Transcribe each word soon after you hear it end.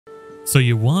So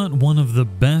you want one of the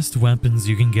best weapons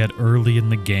you can get early in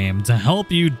the game to help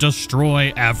you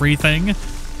destroy everything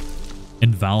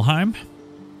in Valheim?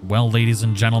 Well, ladies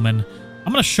and gentlemen,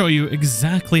 I'm going to show you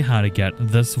exactly how to get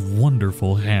this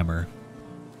wonderful hammer.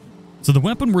 So the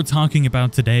weapon we're talking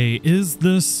about today is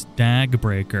the Stag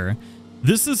Breaker.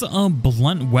 This is a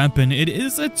blunt weapon. It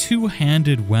is a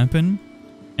two-handed weapon,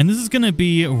 and this is going to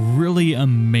be really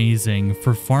amazing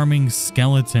for farming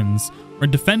skeletons or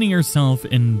defending yourself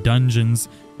in dungeons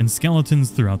and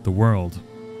skeletons throughout the world.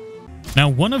 Now,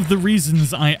 one of the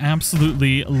reasons I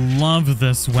absolutely love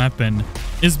this weapon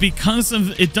is because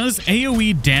of it does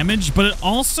AoE damage, but it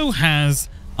also has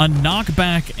a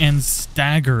knockback and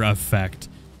stagger effect.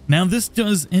 Now, this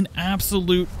does an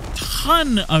absolute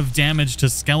ton of damage to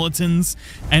skeletons,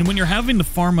 and when you're having to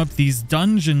farm up these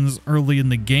dungeons early in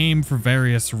the game for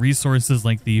various resources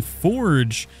like the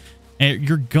Forge,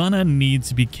 you're gonna need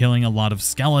to be killing a lot of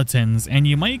skeletons, and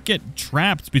you might get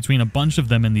trapped between a bunch of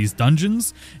them in these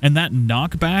dungeons, and that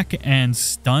knockback and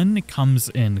stun comes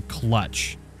in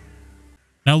clutch.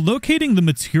 Now, locating the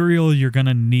material you're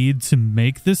gonna need to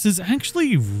make this is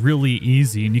actually really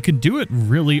easy, and you can do it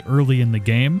really early in the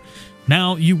game.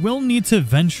 Now, you will need to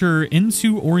venture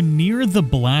into or near the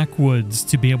Blackwoods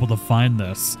to be able to find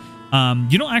this.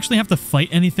 You don't actually have to fight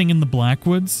anything in the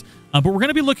Blackwoods, but we're going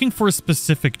to be looking for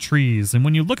specific trees. And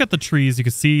when you look at the trees, you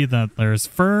can see that there's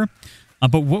fir.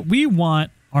 But what we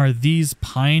want are these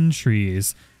pine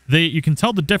trees. You can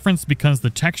tell the difference because the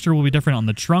texture will be different on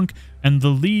the trunk, and the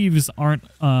leaves aren't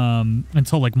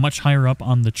until like much higher up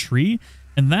on the tree.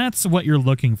 And that's what you're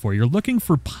looking for. You're looking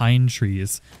for pine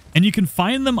trees, and you can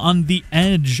find them on the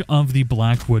edge of the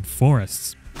Blackwood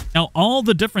forests. Now, all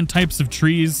the different types of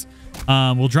trees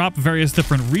will drop various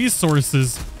different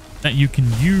resources that you can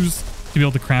use to be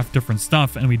able to craft different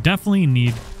stuff, and we definitely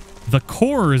need the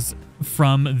cores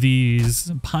from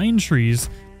these pine trees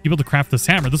to be able to craft this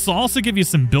hammer. This will also give you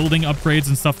some building upgrades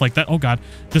and stuff like that. Oh god,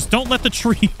 just don't let the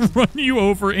tree run you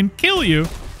over and kill you,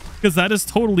 because that is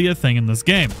totally a thing in this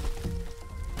game.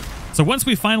 So once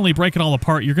we finally break it all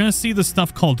apart, you're going to see this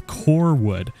stuff called core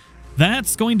wood.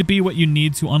 That's going to be what you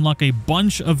need to unlock a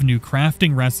bunch of new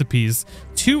crafting recipes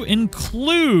to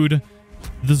include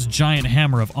this giant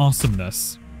hammer of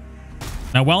awesomeness.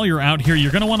 Now, while you're out here,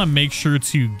 you're going to want to make sure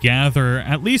to gather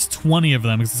at least 20 of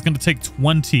them, because it's going to take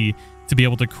 20 to be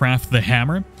able to craft the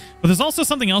hammer. But there's also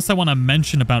something else I want to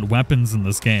mention about weapons in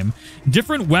this game.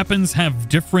 Different weapons have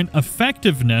different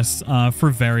effectiveness for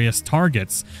various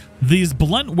targets. These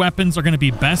blunt weapons are going to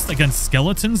be best against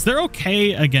skeletons. They're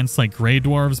okay against like gray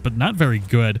dwarves, but not very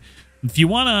good. If you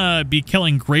want to be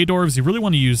killing gray dwarves, you really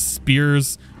want to use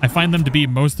spears. I find them to be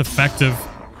most effective.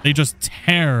 They just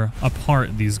tear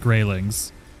apart these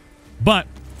greylings. But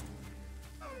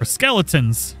for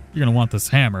skeletons, you're going to want this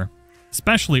hammer,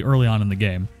 especially early on in the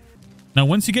game. Now,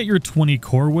 once you get your 20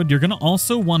 core wood, you're going to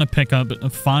also want to pick up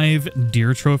 5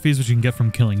 deer trophies, which you can get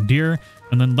from killing deer,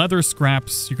 and then leather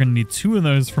scraps. You're going to need 2 of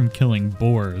those from killing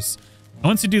boars. And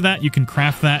once you do that, you can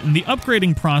craft that, and the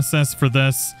upgrading process for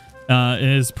this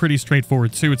is pretty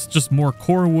straightforward too. It's just more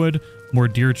core wood, more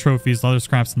deer trophies, leather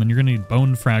scraps, and then you're going to need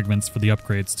bone fragments for the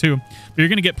upgrades too. But you're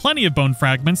going to get plenty of bone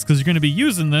fragments because you're going to be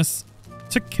using this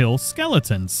to kill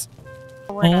skeletons.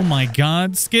 Oh my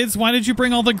god, Skids, why did you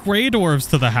bring all the gray dwarves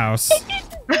to the house?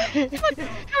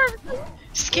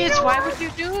 Skids, why would you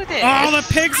do this? Oh, the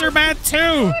pigs are mad too!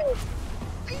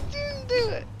 I didn't do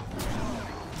it.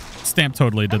 Stamp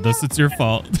totally did this. It's your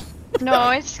fault.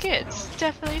 No, it's Skids.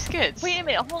 Definitely Skids. Wait a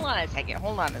minute, hold on a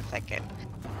second.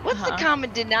 What's the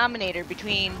common denominator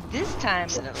between this time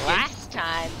and the last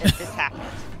time that this happened?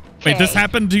 Wait, this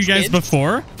happened to you guys Skids?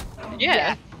 before?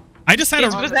 Yeah. I just had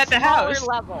Skids was at the house.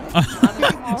 Level.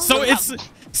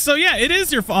 So yeah, it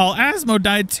is your fault. Asmo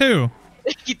died too.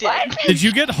 You did. What? Did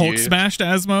you get Hulk smashed,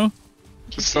 Asmo?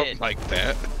 Something like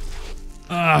that.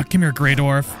 Come here, Grey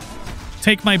Dwarf.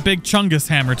 Take my big Chungus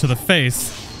hammer to the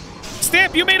face.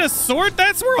 Stamp, you made a sword?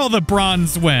 That's where all the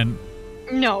bronze went.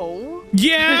 No.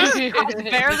 Yeah.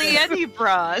 Barely any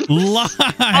bronze.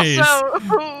 Lies.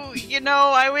 Also, you know,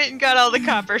 I went and got all the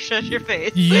copper. Shut your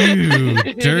face. You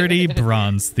dirty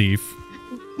bronze thief.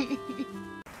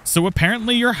 So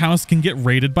apparently your house can get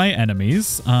raided by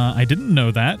enemies. I didn't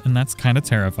know that, and that's kind of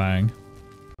terrifying.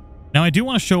 Now, I do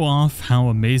want to show off how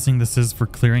amazing this is for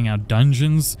clearing out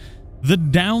dungeons. The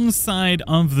downside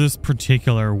of this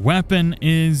particular weapon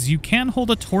is you can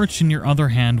hold a torch in your other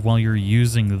hand while you're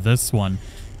using this one.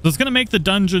 So it's going to make the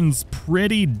dungeons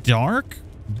pretty dark,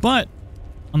 but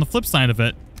on the flip side of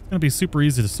it, it's going to be super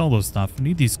easy to sell those stuff. We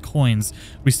need these coins.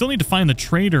 We still need to find the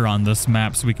trader on this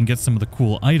map so we can get some of the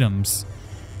cool items.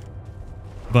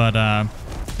 But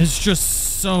is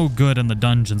just so good in the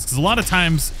dungeons, because a lot of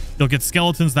times you'll get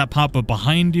skeletons that pop up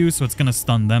behind you, so it's going to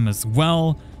stun them as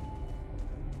well.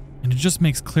 And it just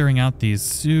makes clearing out these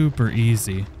super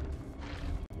easy.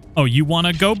 Oh, you want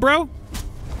to go, bro?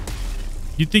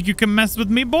 You think you can mess with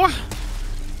me, boy?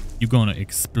 You're going to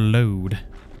explode.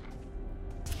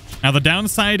 Now, the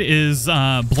downside is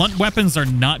blunt weapons are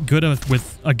not good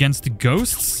against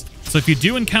ghosts. So if you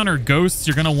do encounter ghosts,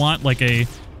 you're going to want like a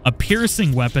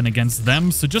piercing weapon against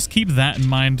them. So just keep that in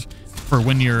mind for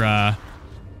when you're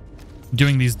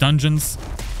doing these dungeons.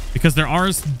 Because there are,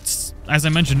 as I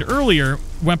mentioned earlier,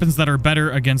 weapons that are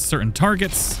better against certain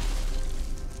targets.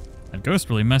 That ghost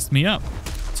really messed me up.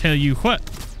 Tell you what.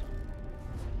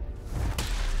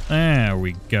 There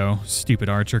we go. Stupid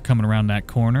archer coming around that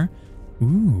corner.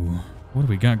 Ooh, what do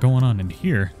we got going on in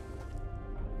here?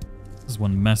 This is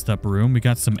one messed up room. We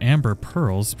got some amber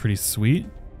pearls. Pretty sweet.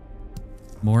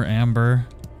 More amber.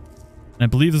 And I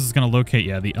believe this is going to locate,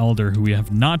 yeah, the elder who we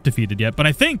have not defeated yet. But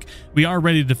I think we are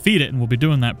ready to defeat it, and we'll be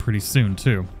doing that pretty soon,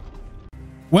 too.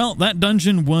 Well, that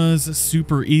dungeon was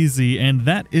super easy, and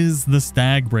that is the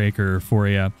Stag Breaker for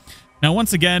you. Now,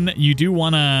 once again, you do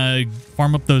want to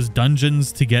farm up those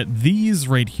dungeons to get these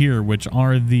right here, which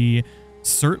are the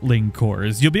Surtling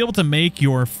cores. You'll be able to make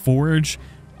your forge,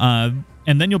 and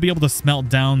then you'll be able to smelt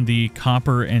down the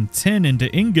copper and tin into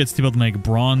ingots to be able to make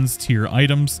bronze tier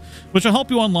items, which will help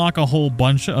you unlock a whole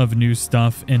bunch of new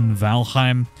stuff in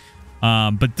Valheim.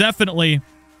 But definitely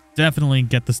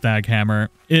get the Stag Hammer.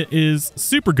 It is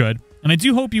super good, and I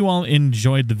do hope you all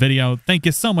enjoyed the video. Thank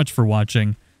you so much for watching,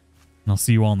 and I'll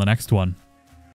see you all in the next one.